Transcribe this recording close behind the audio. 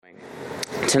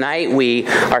Tonight we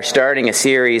are starting a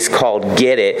series called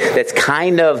Get It that's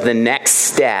kind of the next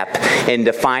step in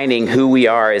defining who we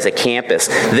are as a campus.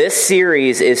 This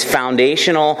series is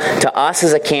foundational to us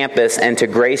as a campus and to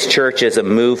Grace Church as a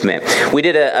movement. We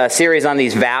did a series on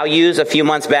these values a few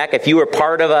months back. If you were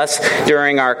part of us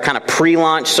during our kind of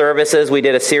pre-launch services, we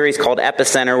did a series called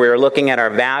Epicenter. We were looking at our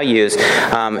values,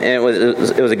 and it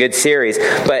was a good series.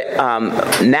 But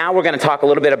now we're going to talk a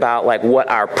little bit about like what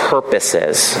our purpose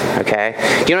is. Okay,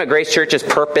 do you know what Grace Church's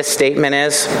purpose statement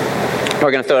is? We're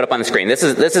going to throw it up on the screen. This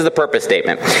is the purpose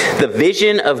statement. The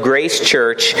vision of Grace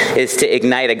Church is to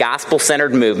ignite a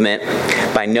gospel-centered movement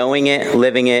by knowing it,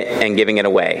 living it, and giving it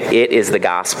away. It is the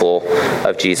gospel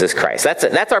of Jesus Christ.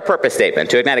 That's our purpose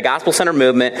statement. To ignite a gospel-centered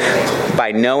movement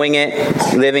by knowing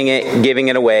it, living it, giving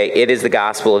it away. It is the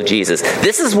gospel of Jesus.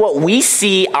 This is what we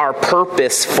see our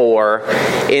purpose for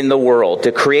in the world.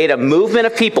 To create a movement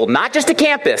of people, not just a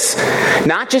campus,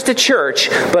 not just a church,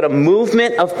 but a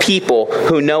movement of people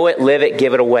who know it, live it,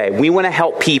 give it away. We want to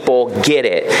help people get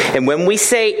it. And when we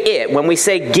say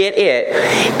get it,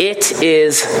 it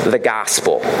is the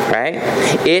gospel, right?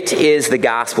 It is the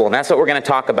gospel. And that's what we're going to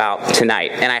talk about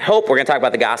tonight. And I hope we're going to talk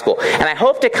about the gospel. And I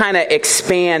hope to kind of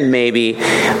expand maybe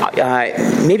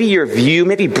your view,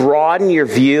 maybe broaden your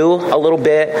view a little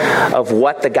bit of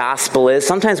what the gospel is.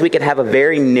 Sometimes we could have a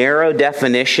very narrow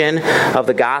definition of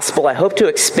the gospel. I hope to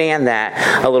expand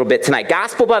that a little bit tonight.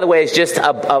 Gospel, by the way, is just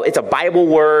it's a Bible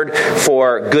word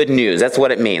for good news. That's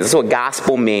what it means. That's what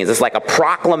gospel means. It's like a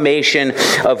proclamation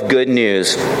of good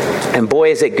news. And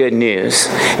boy, is it good news.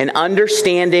 And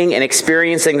understanding and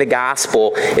experiencing the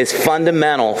gospel is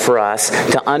fundamental for us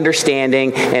to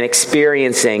understanding and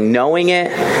experiencing, knowing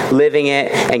it, living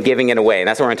it, and giving it away. And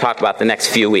that's what we're going to talk about the next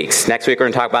few weeks. Next week, we're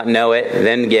going to talk about know it,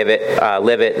 then give it,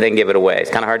 live it, then give it away.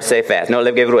 It's kind of hard to say fast. Know,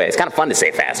 live, give it away. It's kind of fun to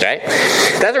say fast, right?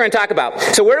 That's what we're going to talk about.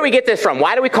 So where do we get this from?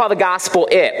 Why do we call the gospel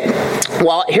it?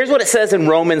 Well, here's what it says in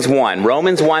Romans 1.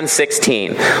 Romans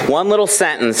 1:16. One little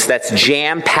sentence that's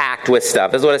jam-packed with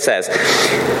stuff. This is what it says.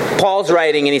 Paul's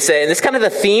writing, and he said, and this is kind of the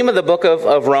theme of the book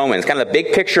of Romans, kind of the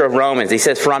big picture of Romans. He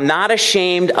says, "For I'm not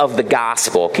ashamed of the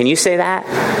gospel." Can you say that?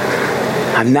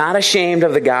 I'm not ashamed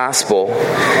of the gospel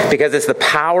because it's the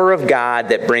power of God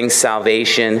that brings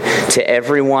salvation to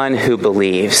everyone who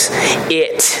believes.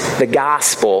 It, the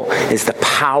gospel, is the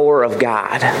power of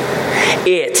God.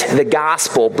 It, the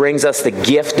gospel, brings us the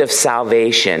gift of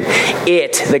salvation.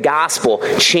 It, the gospel,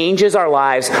 changes our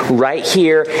lives right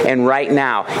here and right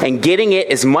now. And getting it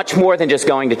is much more than just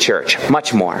going to church.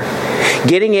 Much more.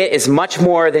 Getting it is much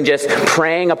more than just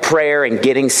praying a prayer and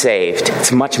getting saved.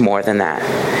 It's much more than that.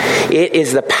 It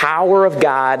is the power of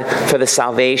God for the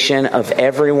salvation of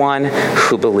everyone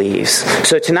who believes.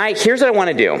 So tonight, here's what I want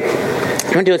to do.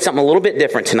 I'm going to do something a little bit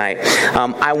different tonight.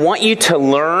 I want you to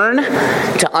learn,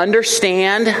 to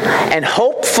understand, and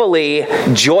hopefully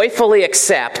joyfully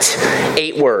accept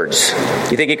 8 words.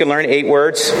 You think you can learn 8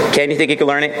 words? Ken, you think you can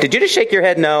learn it? Did you just shake your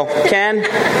head no? Ken?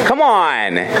 Come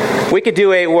on. We could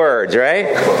do 8 words, right?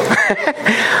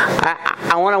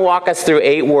 I want to walk us through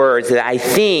 8 words that I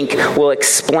think will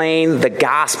explain the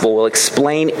gospel, will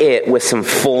explain it with some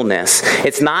fullness.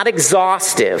 It's not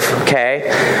exhaustive, okay?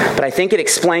 But I think it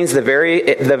explains the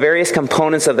various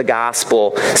components of the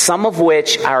gospel, some of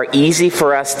which are easy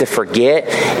for us to forget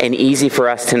and easy for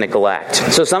us to neglect.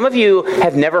 So some of you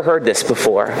have never heard this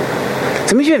before.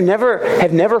 Some of you have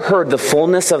never heard the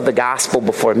fullness of the gospel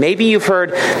before. Maybe you've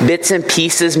heard bits and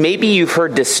pieces. Maybe you've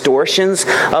heard distortions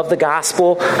of the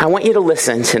gospel. I want you to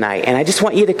listen tonight, and I just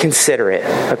want you to consider it,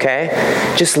 okay?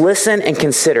 Just listen and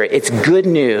consider it. It's good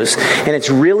news, and it's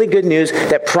really good news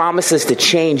that promises to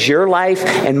change your life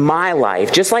and my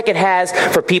life, just like it has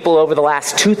for people over the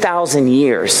last 2,000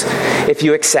 years, if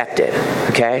you accept it,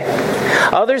 okay?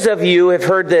 Others of you have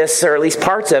heard this, or at least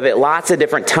parts of it, lots of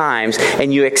different times,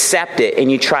 and you accept it,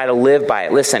 and you try to live by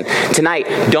it. Listen, tonight,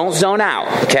 don't zone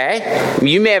out, okay?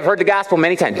 You may have heard the gospel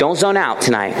many times. Don't zone out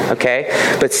tonight, okay?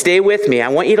 But stay with me. I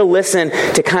want you to listen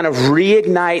to kind of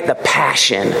reignite the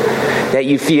passion that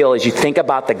you feel as you think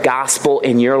about the gospel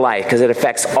in your life, because it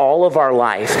affects all of our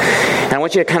life. And I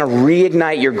want you to kind of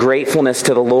reignite your gratefulness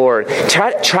to the Lord.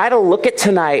 Try to look at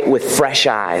tonight with fresh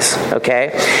eyes,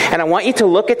 okay? And I want you to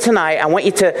look at tonight, I want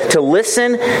you to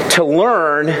listen, to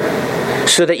learn,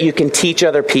 so that you can teach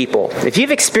other people. If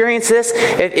you've experienced this,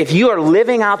 if you are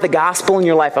living out the gospel in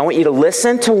your life, I want you to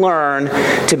listen, to learn,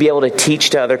 to be able to teach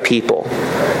to other people.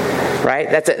 Right?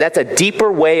 That's a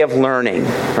deeper way of learning,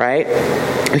 right?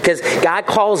 Because God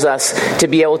calls us to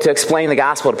be able to explain the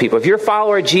gospel to people. If you're a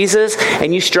follower of Jesus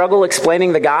and you struggle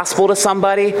explaining the gospel to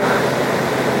somebody,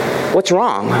 what's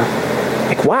wrong?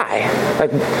 Like, why?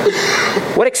 Like,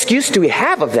 what excuse do we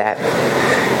have of that?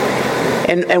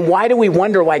 And why do we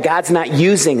wonder why God's not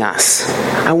using us?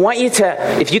 I want you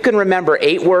to, if you can remember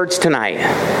 8 words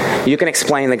tonight, you can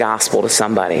explain the gospel to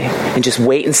somebody and just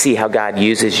wait and see how God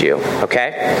uses you,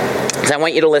 okay? So I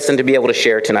want you to listen to be able to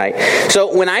share tonight.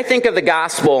 So when I think of the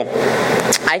gospel,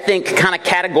 I think kind of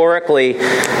categorically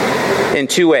in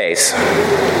 2 ways.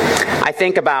 I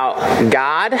think about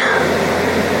God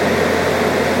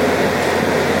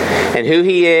and who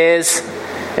He is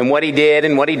and what He did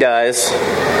and what He does.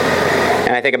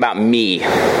 And I think about me and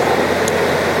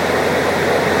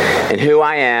who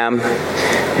I am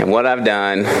and what I've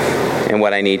done and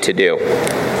what I need to do.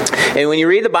 And when you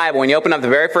read the Bible, when you open up the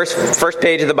very first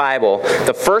page of the Bible,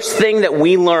 the first thing that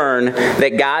we learn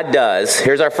that God does,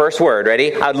 here's our first word,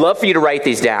 ready? I'd love for you to write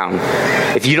these down.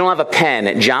 If you don't have a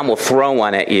pen, John will throw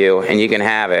one at you and you can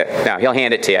have it. No, he'll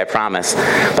hand it to you, I promise.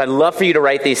 But I'd love for you to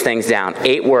write these things down.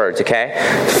 8 words, okay?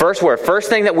 First word, first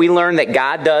thing that we learn that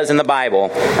God does in the Bible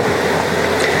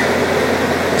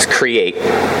is create.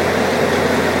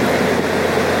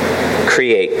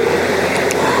 Create.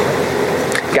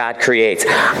 God creates.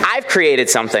 I've created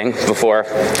something before.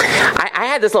 I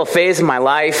had this little phase in my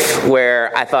life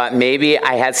where I thought maybe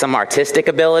I had some artistic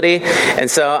ability.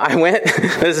 And so I went,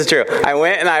 this is true, I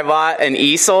went and I bought an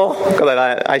easel because I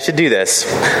thought I should do this.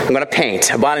 I'm going to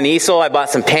paint. I bought an easel, I bought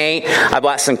some paint, I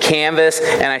bought some canvas,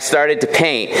 and I started to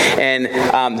paint.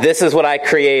 And this is what I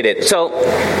created. So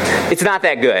it's not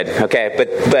that good, okay?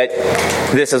 But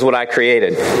this is what I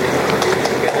created.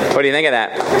 What do you think of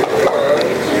that?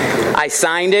 I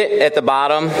signed it at the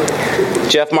bottom,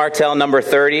 Jeff Martell, number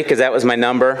 30, because that was my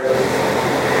number.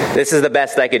 This is the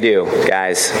best I could do,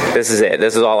 guys. This is it.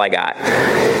 This is all I got.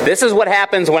 This is what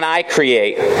happens when I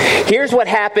create. Here's what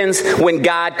happens when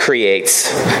God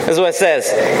creates. This is what it says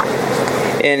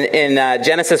in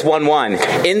Genesis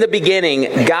 1:1. In the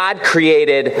beginning, God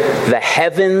created the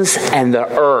heavens and the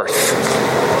earth.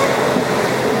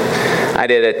 I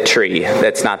did a tree.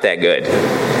 That's not that good.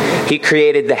 He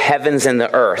created the heavens and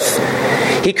the earth.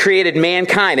 He created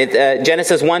mankind.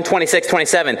 Genesis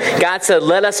 1:26-27. God said,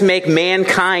 let us make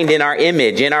mankind in our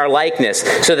image, in our likeness,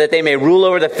 so that they may rule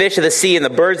over the fish of the sea and the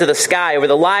birds of the sky, over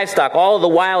the livestock, all of the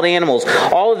wild animals,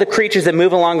 all of the creatures that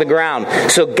move along the ground.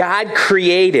 So God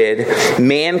created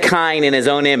mankind in His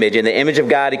own image. In the image of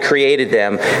God, He created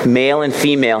them. Male and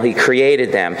female, He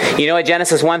created them. You know what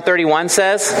Genesis 1:31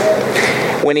 says?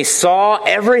 When He saw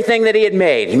everything that He had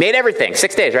made, He made everything,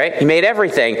 6 days, right? He made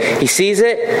everything. He sees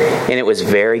it, and it was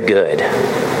very good.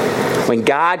 When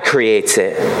God creates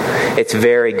it, it's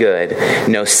very good.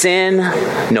 No sin,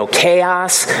 no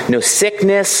chaos, no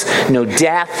sickness, no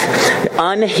death,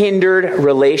 unhindered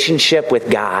relationship with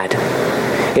God.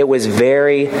 It was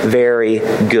very, very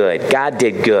good. God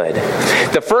did good.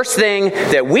 The first thing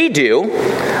that we do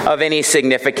of any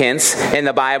significance in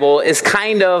the Bible is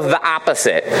kind of the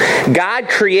opposite. God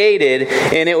created,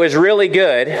 and it was really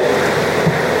good.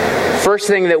 First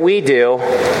thing that we do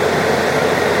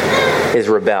is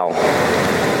rebel.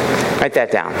 Write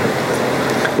that down.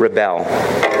 Rebel.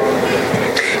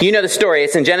 You know the story.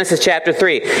 It's in Genesis chapter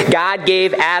 3. God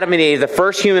gave Adam and Eve, the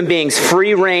first human beings,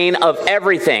 free reign of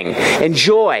everything.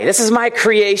 Enjoy. This is my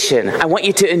creation. I want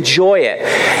you to enjoy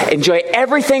it. Enjoy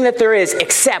everything that there is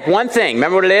except one thing.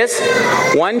 Remember what it is?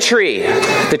 One tree.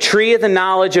 The tree of the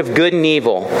knowledge of good and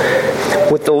evil.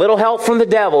 With the little help from the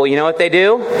devil, you know what they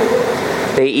do?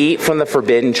 They eat from the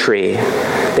forbidden tree.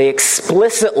 They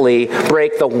explicitly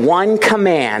break the one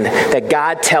command that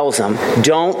God tells them.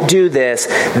 Don't do this.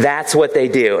 That's what they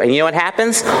do. And you know what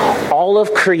happens? All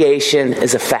of creation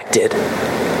is affected.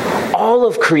 All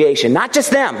of creation, not just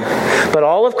them, but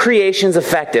all of creation's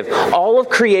affected. All of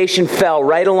creation fell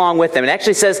right along with them. It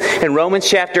actually says in Romans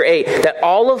chapter 8 that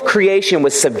all of creation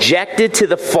was subjected to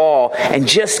the fall and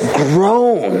just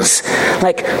groans,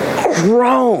 like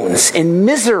groans in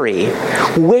misery,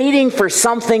 waiting for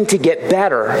something to get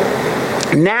better.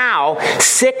 Now,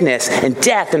 sickness and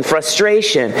death and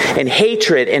frustration and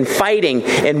hatred and fighting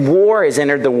and war has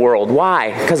entered the world.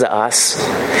 Why? Because of us.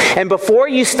 And before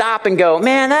you stop and go,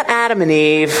 man, that Adam and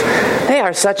Eve, they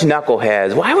are such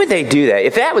knuckleheads. Why would they do that?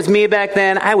 If that was me back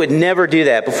then, I would never do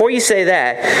that. Before you say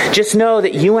that, just know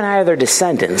that you and I are their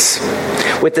descendants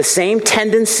with the same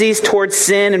tendencies towards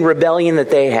sin and rebellion that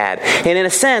they had. And in a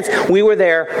sense, we were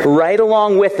there right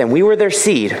along with them. We were their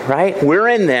seed, right? We're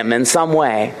in them in some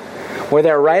way. We're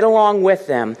there right along with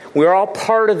them. We're all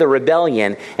part of the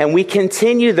rebellion, and we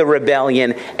continue the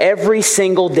rebellion every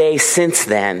single day since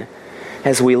then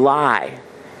as we lie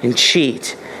and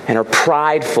cheat and are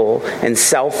prideful and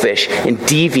selfish and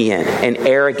deviant and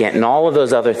arrogant and all of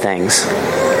those other things.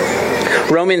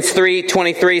 Romans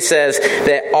 3:23 says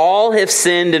that all have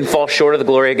sinned and fall short of the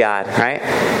glory of God, right?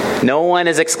 No one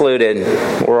is excluded.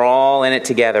 We're all in it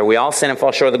together. We all sin and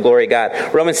fall short of the glory of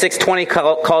God. Romans 6:20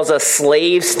 calls us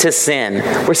slaves to sin.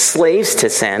 We're slaves to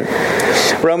sin.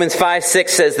 Romans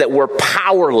 5:6 says that we're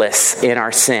powerless in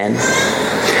our sin.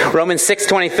 Romans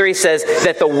 6:23 says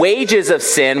that the wages of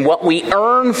sin, what we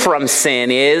earn from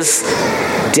sin, is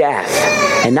death.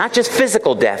 And not just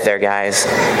physical death there, guys.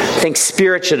 Think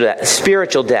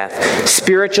spiritual death.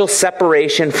 Spiritual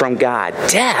separation from God.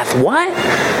 Death? What?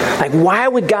 Like, why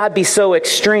would God be so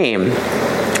extreme?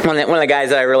 One of the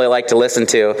guys that I really like to listen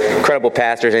to, incredible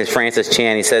pastor, his name is Francis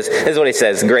Chan, he says, this is what he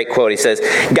says, great quote, he says,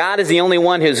 God is the only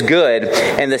one who's good,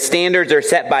 and the standards are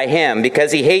set by him.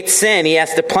 Because he hates sin, he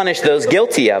has to punish those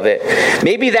guilty of it.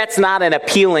 Maybe that's not an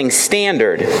appealing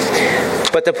standard,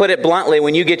 but to put it bluntly,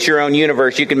 when you get your own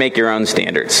universe, you can make your own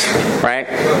standards, right?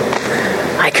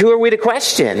 Like, who are we to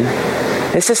question?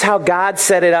 This is how God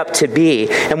set it up to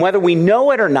be. And whether we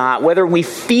know it or not, whether we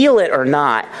feel it or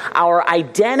not, our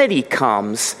identity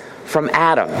comes from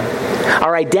Adam.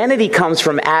 Our identity comes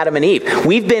from Adam and Eve.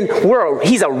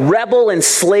 He's a rebel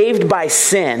enslaved by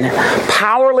sin,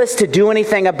 powerless to do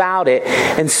anything about it,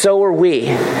 and so are we.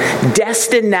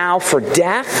 Destined now for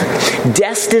death,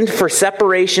 destined for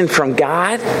separation from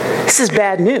God. This is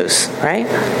bad news, right?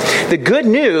 The good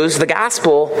news, the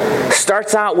gospel,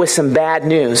 starts out with some bad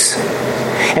news.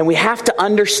 And we have to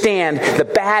understand the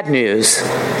bad news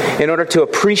in order to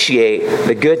appreciate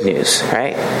the good news,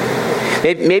 right?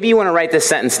 Maybe you want to write this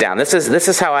sentence down. This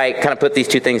is how I kind of put these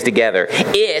two things together.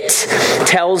 It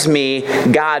tells me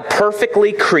God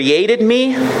perfectly created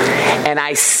me, and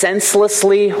I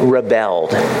senselessly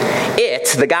rebelled.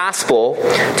 It, the gospel,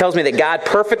 tells me that God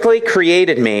perfectly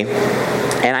created me,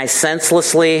 and I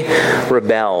senselessly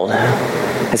rebelled.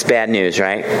 That's bad news,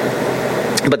 right?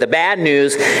 But the bad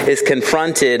news is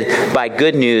confronted by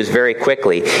good news very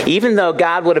quickly. Even though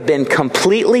God would have been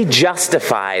completely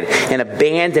justified in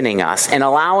abandoning us and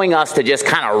allowing us to just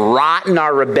kind of rot in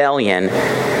our rebellion,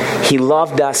 he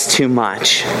loved us too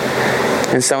much.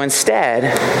 And so instead,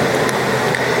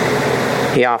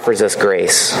 he offers us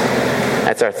grace.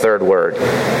 That's our third word.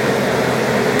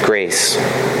 Grace.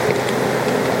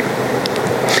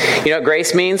 You know what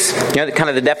grace means? You know, kind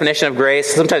of the definition of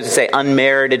grace? Sometimes we say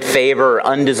unmerited favor or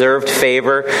undeserved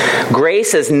favor.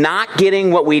 Grace is not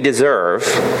getting what we deserve.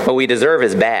 What we deserve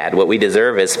is bad. What we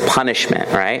deserve is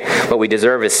punishment, right? What we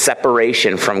deserve is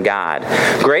separation from God.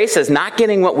 Grace is not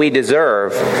getting what we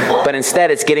deserve, but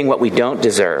instead it's getting what we don't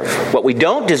deserve. What we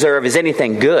don't deserve is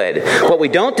anything good. What we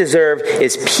don't deserve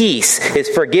is peace, is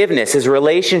forgiveness, is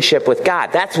relationship with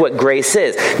God. That's what grace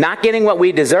is. Not getting what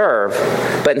we deserve,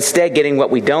 but instead getting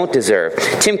what we don't deserve.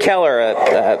 Tim Keller,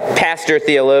 a pastor,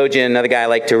 theologian, another guy I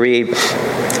like to read,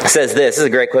 says this. This is a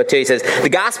great quote too. He says, the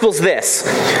gospel's this: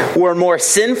 we're more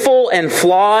sinful and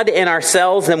flawed in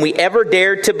ourselves than we ever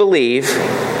dared to believe,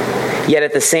 yet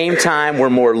at the same time we're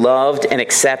more loved and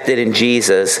accepted in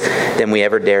Jesus than we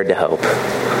ever dared to hope.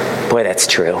 Boy, that's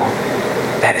true.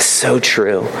 That is so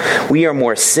true. We are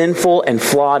more sinful and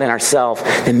flawed in ourselves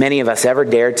than many of us ever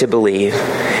dared to believe.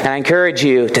 And I encourage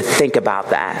you to think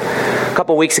about that. A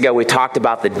couple weeks ago, we talked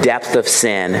about the depth of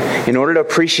sin. In order to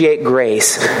appreciate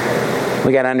grace,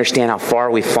 we got to understand how far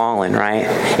we've fallen, right?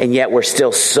 And yet we're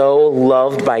still so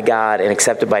loved by God and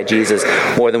accepted by Jesus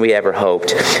more than we ever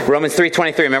hoped. Romans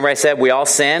 3:23, remember I said we all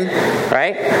sin,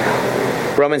 right?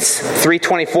 Romans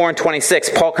 3:24 and 26,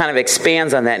 Paul kind of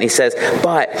expands on that and he says,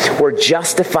 but we're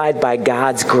justified by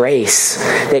God's grace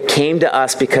that came to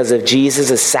us because of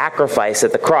Jesus' sacrifice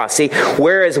at the cross. See,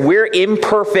 whereas we're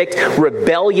imperfect,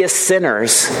 rebellious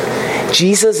sinners,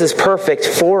 Jesus is perfect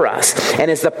for us. And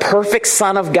as the perfect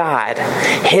Son of God,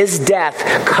 his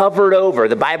death covered over,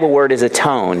 the Bible word is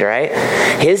atoned, right?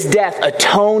 His death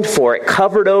atoned for it,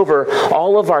 covered over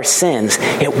all of our sins.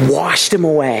 It washed them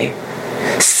away.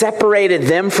 Separated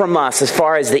them from us as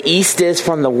far as the east is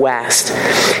from the west.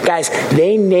 Guys,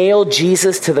 they nailed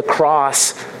Jesus to the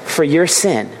cross for your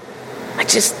sin.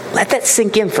 Just let that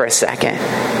sink in for a second.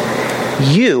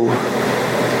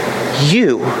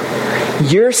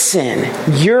 Your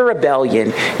sin, your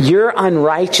rebellion, your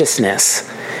unrighteousness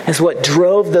is what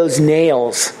drove those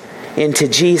nails into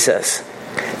Jesus.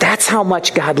 That's how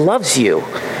much God loves you.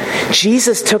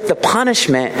 Jesus took the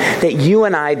punishment that you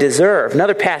and I deserve.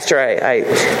 Another pastor,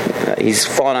 he's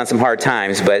fallen on some hard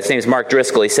times, but his name is Mark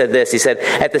Driscoll. He said this. He said,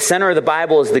 at the center of the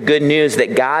Bible is the good news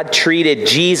that God treated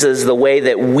Jesus the way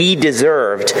that we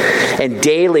deserved and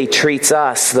daily treats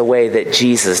us the way that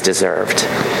Jesus deserved.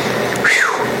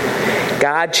 Whew.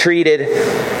 God treated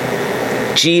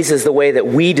Jesus the way that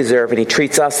we deserve, and he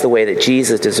treats us the way that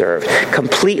Jesus deserved.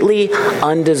 Completely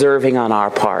undeserving on our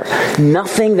part.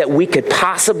 Nothing that we could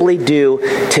possibly do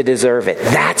to deserve it.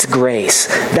 That's grace.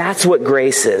 That's what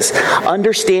grace is.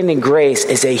 Understanding grace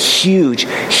is a huge,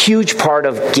 huge part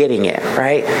of getting it,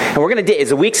 right? And we're going to, as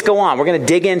the weeks go on, we're going to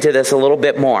dig into this a little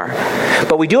bit more.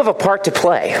 But we do have a part to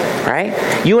play,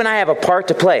 right? You and I have a part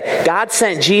to play. God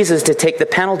sent Jesus to take the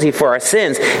penalty for our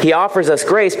sins. He offers us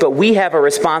grace, but we have a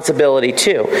responsibility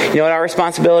too. You know what our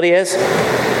responsibility is?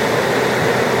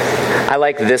 I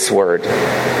like this word.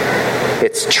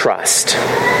 It's trust.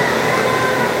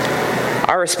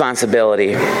 Our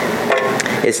responsibility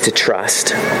is to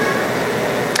trust.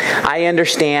 I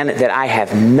understand that I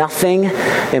have nothing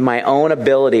in my own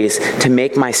abilities to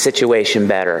make my situation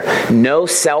better. No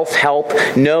self-help,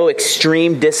 no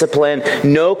extreme discipline,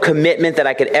 no commitment that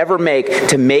I could ever make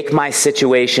to make my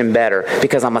situation better,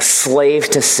 because I'm a slave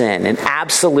to sin, an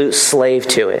absolute slave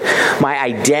to it. My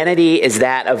identity is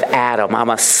that of Adam. I'm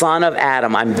a son of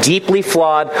Adam. I'm deeply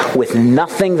flawed with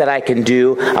nothing that I can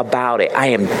do about it. I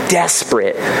am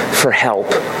desperate for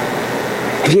help.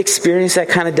 Have you experienced that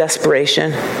kind of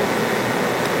desperation?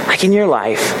 Like in your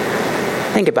life,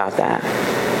 think about that.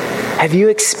 Have you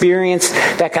experienced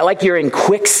that, like you're in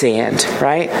quicksand,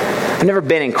 right? I've never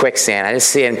been in quicksand. I just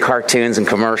see it in cartoons and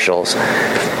commercials.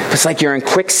 It's like you're in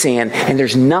quicksand and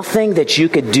there's nothing that you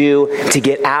could do to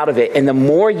get out of it. And the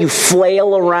more you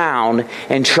flail around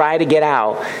and try to get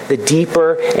out, the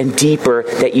deeper and deeper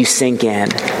that you sink in.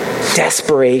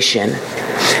 Desperation.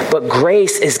 But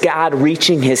grace is God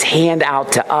reaching his hand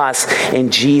out to us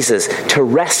in Jesus to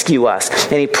rescue us.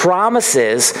 And he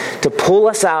promises to pull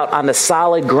us out on the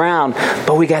solid ground,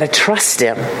 but we got to trust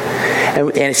him.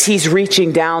 And as he's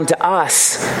reaching down to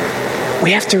us,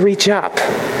 we have to reach up.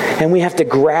 And we have to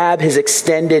grab his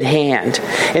extended hand.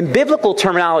 In biblical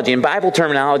terminology, in Bible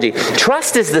terminology,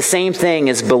 trust is the same thing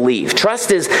as belief.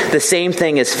 Trust is the same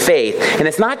thing as faith. And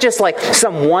it's not just like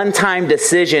some one-time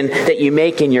decision that you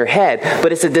make in your head,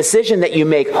 but it's a decision that you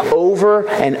make over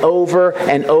and over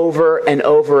and over and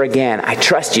over again. I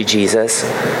trust you, Jesus.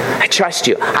 I trust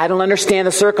you. I don't understand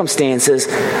the circumstances,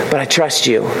 but I trust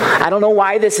you. I don't know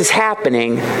why this is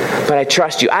happening, but I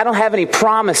trust you. I don't have any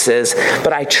promises,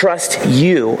 but I trust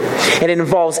you. And it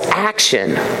involves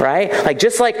action, right? Like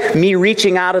just like me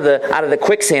reaching out of the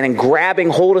quicksand and grabbing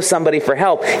hold of somebody for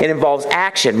help, it involves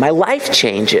action. My life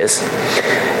changes.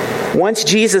 Once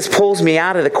Jesus pulls me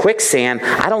out of the quicksand,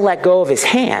 I don't let go of his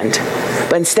hand,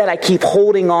 but instead I keep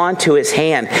holding on to his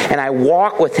hand and I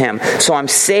walk with him so I'm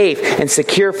safe and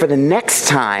secure for the next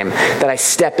time that I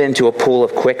step into a pool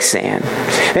of quicksand.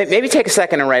 Maybe take a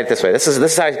second and write it this way. This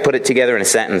is how I put it together in a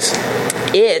sentence.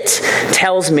 It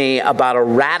tells me about a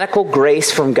radical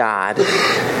grace from God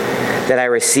that I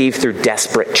received through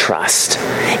desperate trust.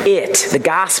 It, the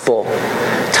gospel,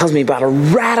 tells me about a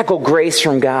radical grace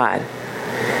from God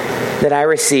that I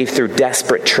received through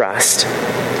desperate trust.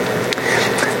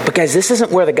 But guys, this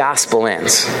isn't where the gospel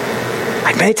ends.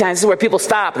 Like many times, this is where people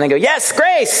stop and they go, yes,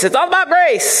 grace. It's all about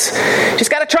grace.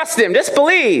 Just got to trust him. Just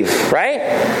believe, right?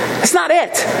 That's not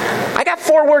it. I got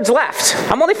 4 words left.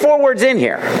 I'm only 4 words in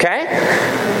here, okay?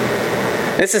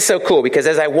 This is so cool because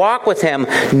as I walk with him,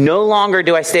 no longer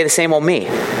do I stay the same old me.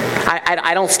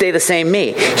 I don't stay the same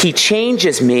me. He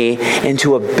changes me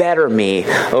into a better me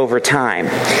over time.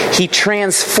 He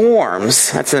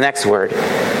transforms, that's the next word.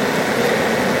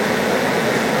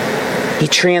 He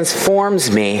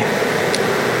transforms me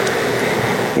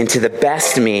into the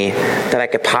best me that I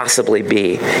could possibly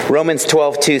be. Romans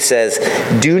 12:2 says,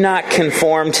 do not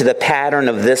conform to the pattern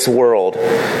of this world,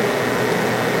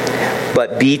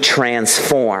 but be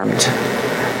transformed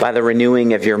by the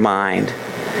renewing of your mind.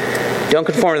 Don't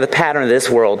conform to the pattern of this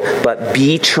world, but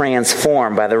be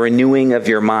transformed by the renewing of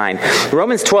your mind.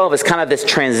 Romans 12 is kind of this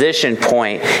transition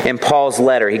point in Paul's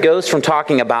letter. He goes from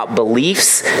talking about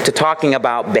beliefs to talking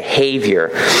about behavior.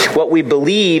 What we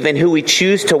believe and who we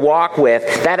choose to walk with,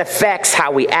 that affects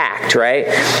how we act,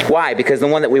 right? Why? Because the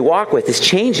one that we walk with is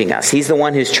changing us. He's the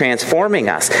one who's transforming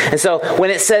us. And so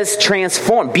when it says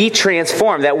transform, be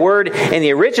transformed, that word in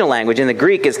the original language, in the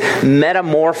Greek, is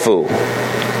metamorpho.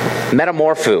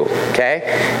 Metamorpho, okay?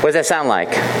 What does that sound like?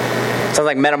 It sounds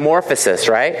like metamorphosis,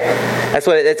 right? That's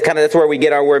where we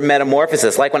get our word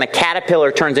metamorphosis. Like when a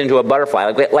caterpillar turns into a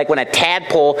butterfly, like when a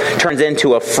tadpole turns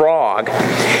into a frog.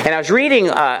 And I was reading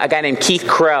a guy named Keith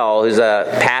Krell, who's a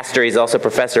pastor. He's also a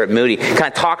professor at Moody. Kind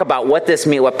of talk about what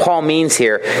Paul means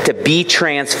here to be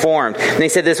transformed. And he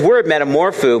said this word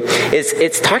metamorpho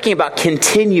it's talking about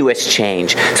continuous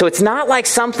change. So it's not like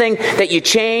something that you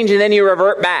change and then you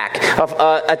revert back.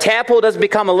 A tadpole doesn't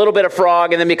become a little bit of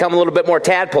frog and then become a little bit more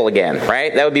tadpole again,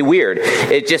 right? That would be weird.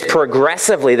 It just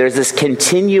progressively, there's this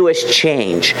continuous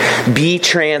change. Be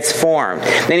transformed.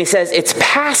 Then he says it's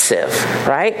passive,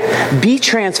 right? Be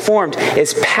transformed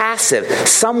is passive.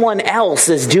 Someone else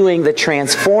is doing the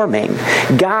transforming.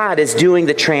 God is doing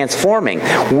the transforming.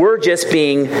 We're just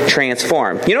being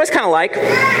transformed. You know what it's kind of like?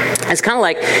 It's kind of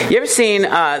like, you ever seen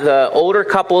the older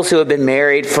couples who have been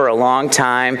married for a long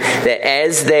time, that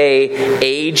as they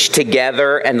age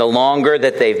together and the longer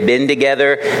that they've been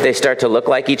together, they start to look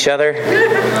like each other? You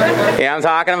know what I'm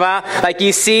talking about? Like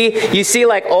you see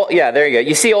like, there you go.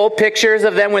 You see old pictures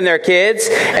of them when they're kids,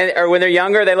 or when they're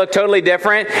younger, they look totally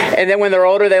different. And then when they're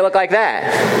older, they look like that.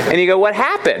 And you go, what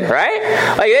happened, right?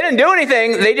 Like they didn't do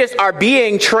anything. They just are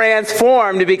being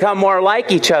transformed to become more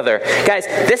like each other. Guys,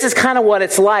 this is kind of what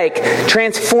it's like.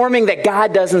 Transforming that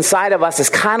God does inside of us is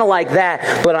kind of like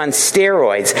that, but on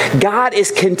steroids. God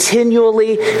is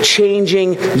continually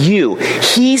changing you.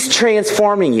 He's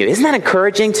transforming you. Isn't that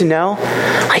encouraging to know?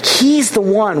 Like He's the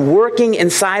one working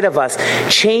inside of us,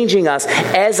 changing us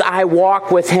as I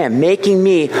walk with Him, making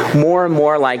me more and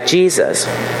more like Jesus.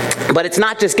 But it's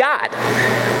not just God.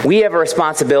 We have a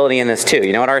responsibility in this too.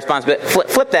 You know what our responsibility?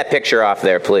 Flip that picture off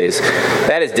there, please.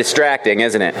 That is distracting,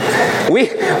 isn't it?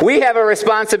 We have a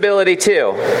responsibility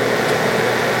too.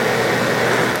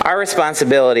 Our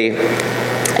responsibility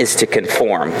is to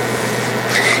conform.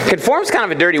 Conform is kind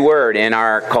of a dirty word in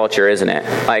our culture, isn't it?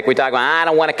 Like we talk about, I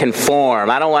don't want to conform.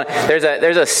 I don't want. There's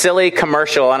a silly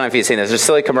commercial. I don't know if you've seen this. There's a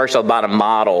silly commercial about a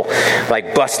model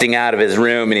like busting out of his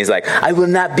room, and he's like, "I will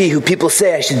not be who people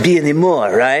say I should be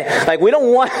anymore." Right? Like we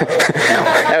don't want.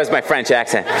 That was my French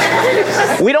accent.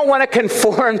 We don't want to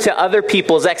conform to other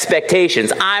people's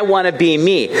expectations. I want to be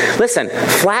me. Listen,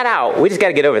 flat out, we just got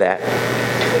to get over that.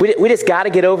 We just got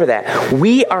to get over that.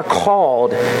 We are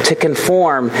called to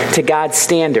conform to God's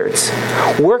standards.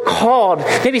 We're called,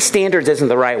 maybe standards isn't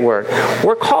the right word.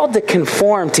 We're called to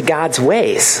conform to God's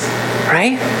ways,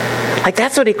 right? Like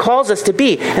that's what He calls us to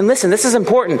be. And listen, this is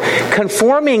important.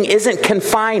 Conforming isn't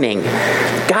confining.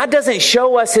 God doesn't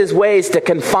show us His ways to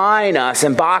confine us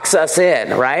and box us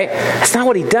in, right? That's not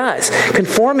what He does.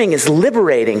 Conforming is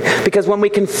liberating, because when we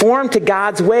conform to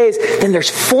God's ways, then there's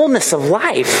fullness of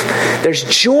life. There's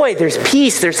joy, there's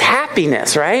peace, there's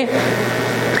happiness, right?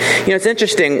 You know, it's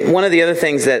interesting. One of the other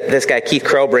things that this guy Keith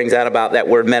Krell brings out about that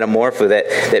word metamorpho,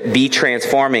 that be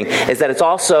transforming, is that it's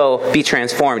also, be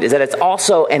transformed, is that it's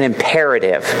also an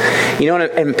imperative. You know,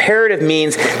 an imperative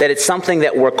means that it's something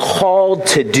that we're called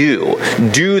to do.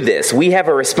 Do this. We have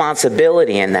a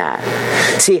responsibility in that.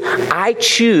 See, I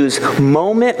choose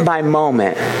moment by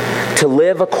moment to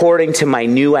live according to my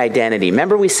new identity.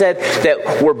 Remember we said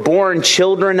that we're born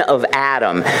children of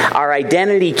Adam. Our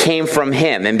identity came from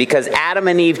him. And because Adam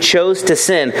and Eve chose to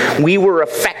sin, we were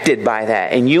affected by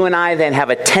that. And you and I then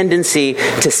have a tendency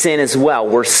to sin as well.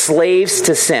 We're slaves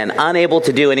to sin, unable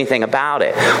to do anything about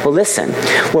it. Well, listen,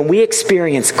 when we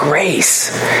experience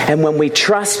grace and when we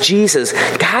trust Jesus,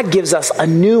 God gives us a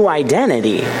new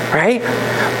identity, right?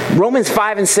 Romans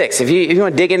 5 and 6. If you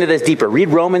want to dig into this deeper, read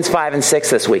Romans 5 and 6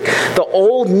 this week. The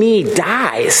old me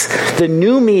dies. The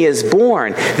new me is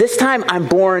born. This time I'm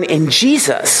born in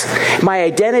Jesus. My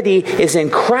identity is in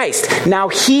Christ. Now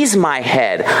He's my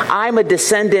head. I'm a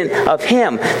descendant of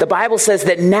Him. The Bible says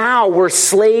that now we're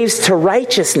slaves to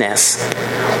righteousness.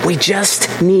 We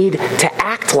just need to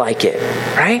act like it,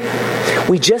 right?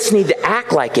 We just need to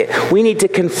act like it. We need to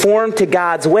conform to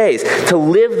God's ways, to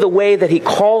live the way that He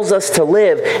calls us to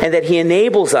live and that He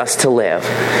enables us to live.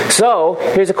 So,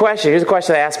 here's a question. Here's a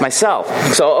question I ask myself.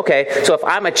 So if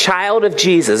I'm a child of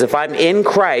Jesus, if I'm in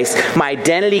Christ, my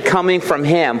identity coming from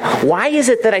Him, why is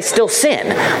it that I still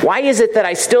sin? Why is it that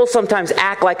I still sometimes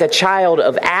act like a child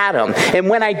of Adam? And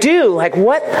when I do, like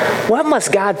what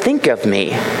must God think of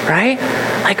me, right?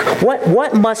 Like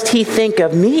what must He think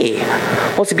of me?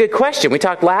 Well, it's a good question. We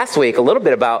talked last week a little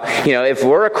bit about, if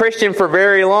we're a Christian for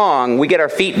very long, we get our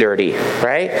feet dirty,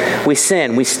 right? We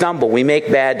sin, we stumble, we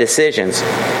make bad decisions.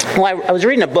 Well, I was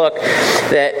reading a book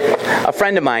that a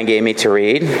friend of mine gave me to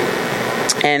read.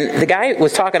 And the guy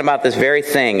was talking about this very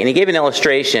thing, and he gave an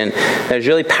illustration that was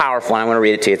really powerful, and I want to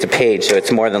read it to you. It's a page, so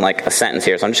it's more than like a sentence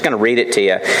here, so I'm just going to read it to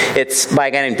you. It's by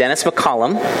a guy named Dennis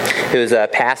McCullum, who's a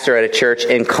pastor at a church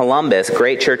in Columbus, a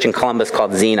great church in Columbus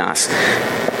called Xenos.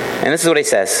 And this is what he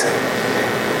says.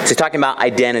 So he's talking about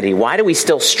identity. Why do we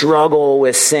still struggle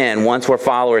with sin once we're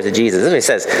followers of Jesus? This is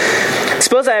what he says.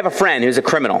 Suppose I have a friend who's a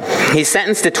criminal. He's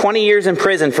sentenced to 20 years in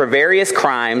prison for various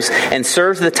crimes and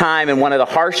serves the time in one of the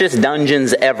harshest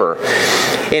dungeons ever.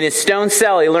 In his stone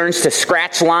cell, he learns to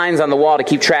scratch lines on the wall to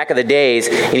keep track of the days,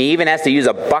 and he even has to use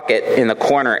a bucket in the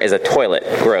corner as a toilet.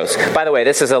 Gross. By the way,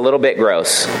 this is a little bit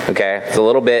gross, okay? It's a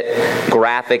little bit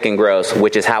graphic and gross,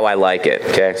 which is how I like it,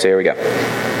 okay? So here we go.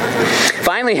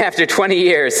 Finally, after 20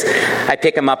 years, I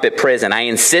pick him up at prison. I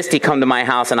insist he come to my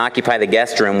house and occupy the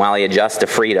guest room while he adjusts to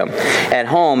freedom. At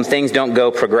home, things don't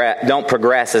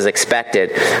progress as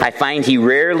expected. I find he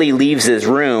rarely leaves his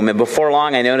room, and before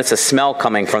long, I notice a smell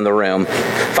coming from the room.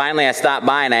 Finally, I stop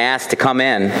by and I ask to come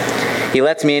in. He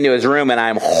lets me into his room, and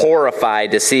I'm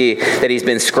horrified to see that he's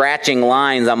been scratching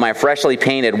lines on my freshly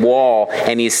painted wall,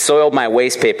 and he's soiled my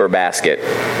wastepaper basket.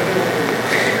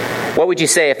 What would you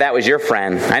say if that was your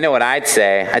friend? I know what I'd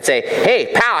say. I'd say,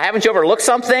 hey, pal, haven't you overlooked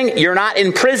something? You're not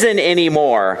in prison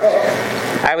anymore.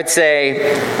 I would say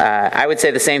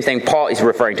the same thing Paul is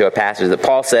referring to, a passage that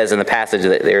Paul says in the passage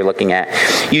that they're looking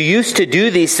at. You used to do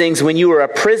these things when you were a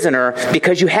prisoner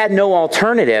because you had no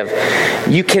alternative.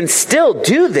 You can still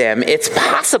do them. It's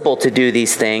possible to do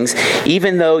these things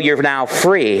even though you're now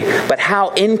free. But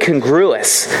how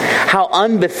incongruous, how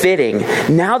unbefitting.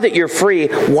 Now that you're free,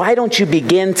 why don't you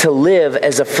begin to live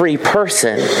as a free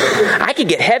person? I could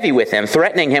get heavy with him,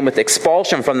 threatening him with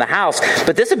expulsion from the house,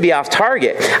 but this would be off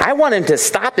target. I want him to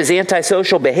stop his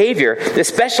antisocial behavior,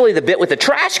 especially the bit with the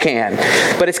trash can.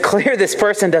 But it's clear this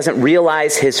person doesn't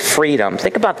realize his freedom.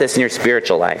 Think about this in your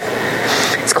spiritual life.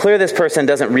 It's clear this person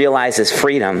doesn't realize his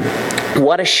freedom.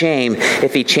 What a shame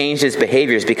if he changed his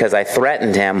behaviors because I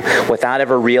threatened him without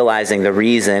ever realizing the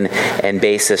reason and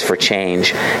basis for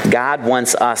change. God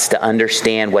wants us to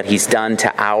understand what he's done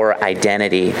to our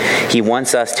identity. He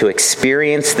wants us to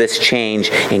experience this change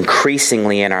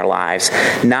increasingly in our lives,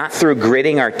 not through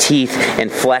gritting our teeth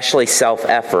and fleshly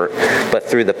self-effort, but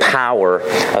through the power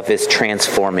of his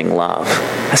transforming love.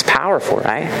 That's powerful,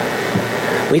 right?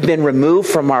 We've been removed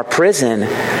from our prison,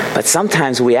 but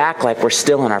sometimes we act like we're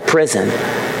still in our prison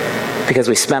because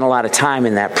we spent a lot of time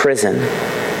in that prison.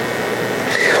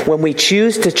 When we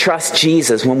choose to trust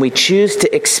Jesus, when we choose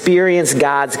to experience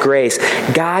God's grace,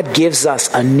 God gives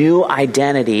us a new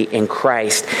identity in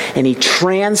Christ, and he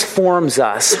transforms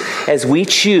us as we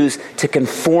choose to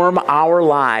conform our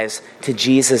lives to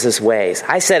Jesus' ways.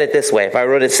 I said it this way. If I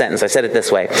wrote a sentence, I said it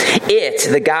this way.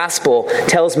 The gospel,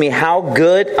 tells me how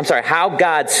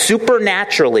God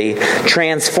supernaturally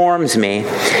transforms me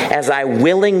as I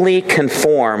willingly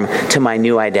conform to my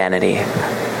new identity.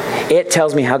 It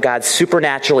tells me how God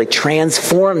supernaturally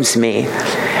transforms me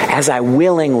as I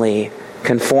willingly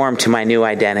conform to my new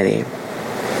identity.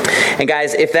 And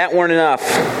guys, if that weren't enough,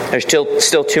 there's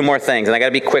still two more things. And I got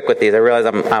to be quick with these. I realize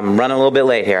I'm running a little bit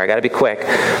late here. I got to be quick.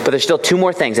 But there's still two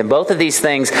more things. And both of these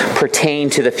things pertain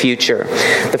to the future.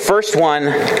 The first one,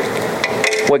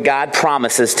 what God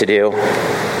promises to do.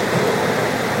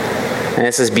 And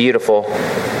this is beautiful,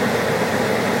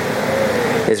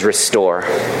 is restore.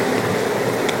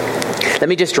 Let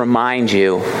me just remind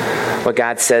you what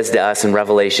God says to us in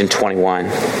Revelation 21.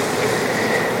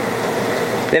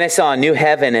 Then I saw a new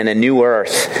heaven and a new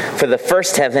earth, for the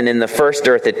first heaven and the first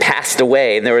earth had passed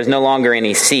away, and there was no longer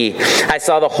any sea. I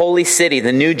saw the holy city,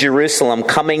 the new Jerusalem,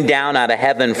 coming down out of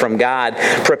heaven from God,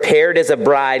 prepared as a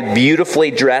bride,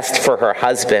 beautifully dressed for her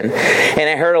husband. And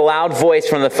I heard a loud voice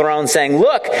from the throne saying,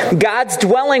 "Look, God's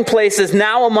dwelling place is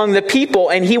now among the people,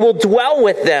 and he will dwell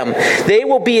with them. They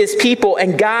will be his people,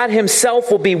 and God himself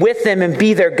will be with them and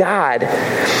be their God.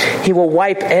 He will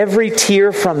wipe every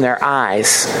tear from their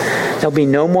eyes. There'll be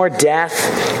no more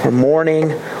death or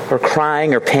mourning or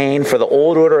crying or pain, for the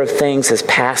old order of things has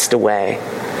passed away."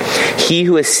 He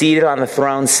who is seated on the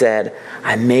throne said,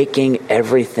 "I'm making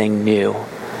everything new."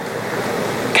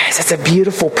 Guys, that's a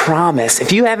beautiful promise.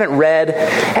 If you haven't read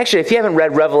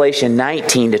Revelation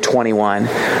 19 to 21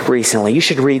 recently, you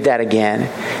should read that again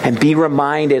and be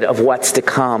reminded of what's to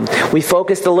come. We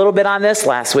focused a little bit on this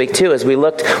last week too, as we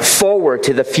looked forward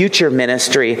to the future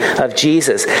ministry of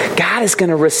Jesus. God is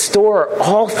going to restore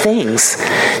all things.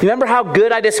 You remember how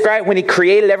good I described when he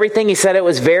created everything? He said it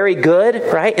was very good,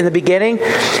 right, in the beginning?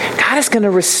 God is going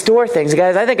to restore things.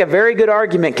 Guys, I think a very good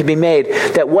argument can be made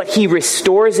that what he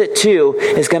restores it to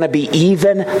is going to be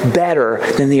even better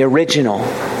than the original.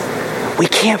 We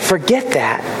can't forget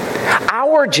that. Our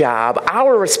our job,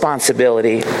 our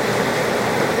responsibility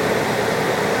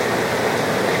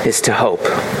is to hope.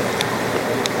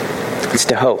 It's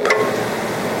to hope.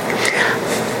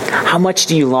 How much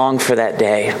do you long for that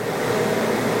day?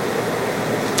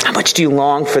 How much do you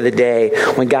long for the day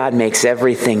when God makes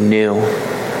everything new?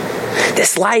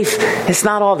 This life is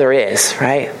not all there is,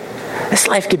 right? This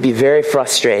life could be very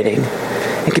frustrating.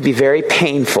 It could be very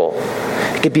painful.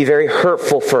 It could be very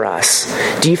hurtful for us.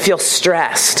 Do you feel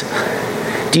stressed?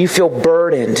 Do you feel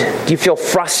burdened? Do you feel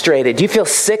frustrated? Do you feel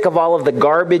sick of all of the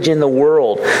garbage in the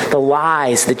world? The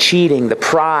lies, the cheating, the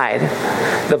pride,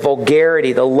 the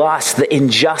vulgarity, the lust, the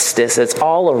injustice that's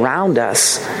all around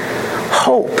us.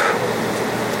 Hope.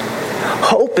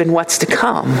 Hope in what's to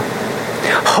come.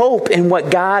 Hope in what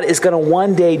God is going to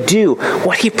one day do.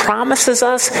 What He promises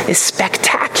us is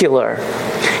spectacular.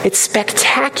 It's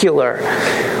spectacular.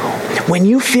 When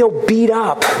you feel beat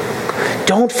up,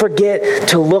 don't forget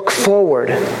to look forward.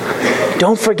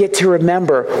 Don't forget to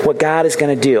remember what God is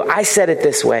going to do. I said it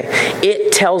this way.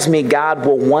 It tells me God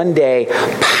will one day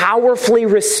powerfully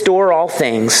restore all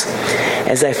things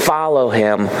as I follow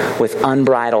Him with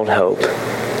unbridled hope.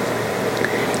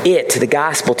 The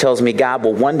gospel tells me God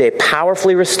will one day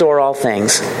powerfully restore all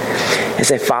things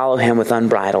as I follow Him with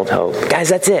unbridled hope. Guys,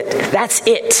 that's it. That's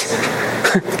it.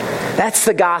 That's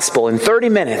the gospel. In 30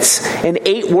 minutes, in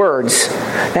 8 words,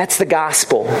 that's the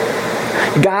gospel.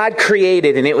 God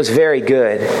created and it was very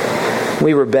good.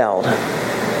 We rebelled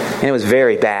and it was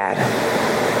very bad.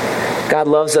 God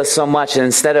loves us so much that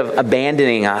instead of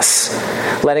abandoning us,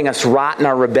 letting us rot in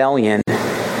our rebellion,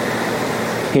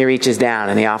 He reaches down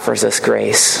and He offers us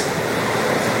grace.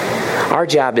 Our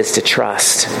job is to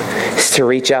trust, is to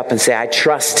reach up and say, I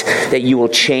trust that you will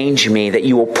change me, that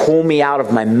you will pull me out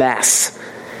of my mess,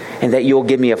 and that you will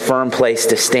give me a firm place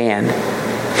to stand.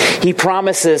 He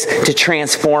promises to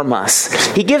transform us.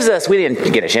 He gives us, we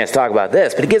didn't get a chance to talk about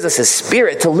this, but He gives us His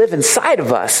Spirit to live inside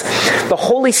of us. The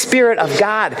Holy Spirit of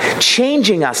God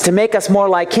changing us to make us more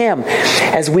like Him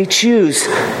as we choose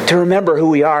to remember who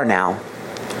we are now.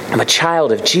 I'm a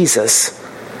child of Jesus,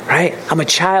 right? I'm a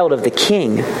child of the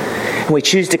King. And we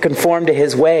choose to conform to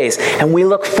His ways. And we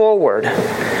look forward.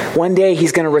 One day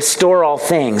He's going to restore all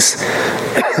things.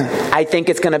 I think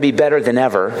it's going to be better than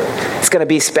ever. It's going to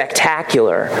be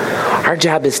spectacular. Our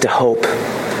job is to hope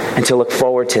and to look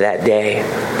forward to that day.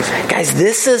 Guys,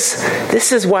 this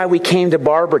is why we came to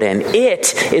Barberton.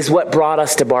 It is what brought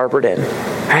us to Barberton,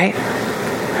 right?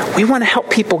 We want to help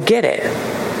people get it.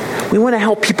 We want to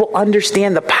help people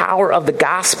understand the power of the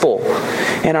gospel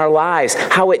in our lives,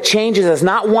 how it changes us.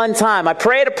 Not one time. I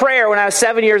prayed a prayer when I was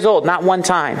 7 years old, not one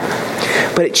time.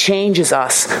 But it changes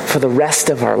us for the rest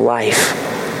of our life.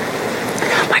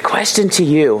 My question to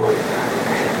you,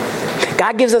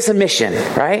 God gives us a mission,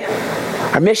 right?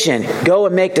 Our mission, go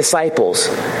and make disciples.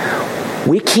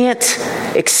 We can't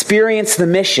experience the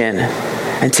mission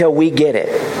until we get it.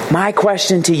 My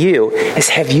question to you is,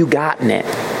 have you gotten it?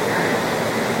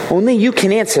 Only you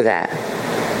can answer that.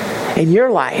 In your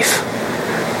life,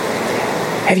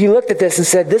 have you looked at this and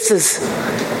said,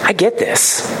 I get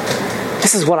this.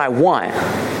 This is what I want.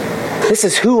 This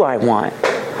is who I want.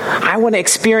 I want to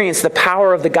experience the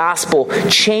power of the gospel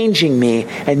changing me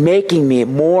and making me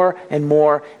more and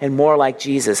more and more like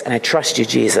Jesus. And I trust you,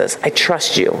 Jesus. I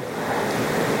trust you.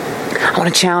 I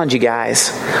want to challenge you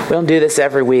guys. We don't do this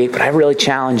every week, but I really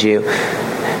challenge you.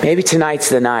 Maybe tonight's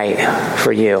the night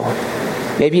for you.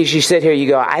 Maybe as you sit here, you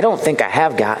go, I don't think I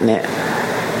have gotten it.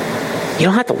 You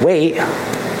don't have to wait.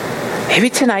 Maybe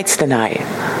tonight's the night.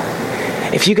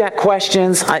 If you got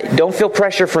questions, don't feel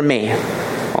pressure from me.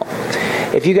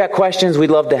 If you got questions, we'd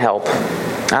love to help.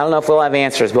 I don't know if we'll have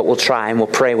answers, but we'll try and we'll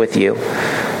pray with you.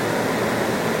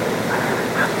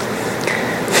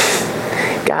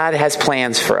 God has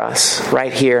plans for us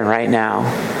right here and right now.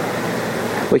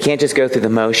 We can't just go through the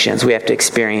motions. We have to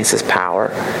experience His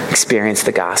power, experience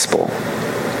the gospel.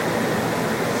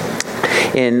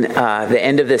 In the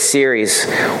end of this series,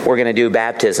 we're going to do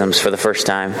baptisms for the first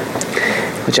time,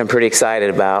 which I'm pretty excited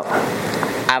about.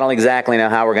 I don't exactly know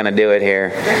how we're going to do it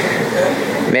here.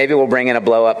 Maybe we'll bring in a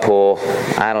blow-up pool.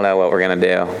 I don't know what we're going to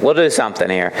do. We'll do something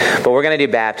here. But we're going to do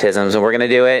baptisms, and we're going to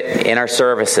do it in our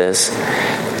services.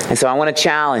 And so I want to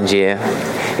challenge you,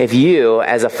 if you,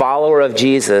 as a follower of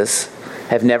Jesus,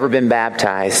 have never been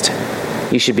baptized,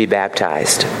 you should be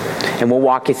baptized. And we'll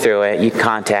walk you through it. You can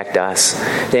contact us.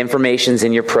 The information's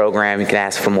in your program. You can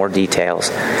ask for more details.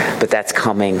 But that's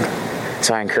coming.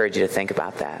 So I encourage you to think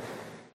about that.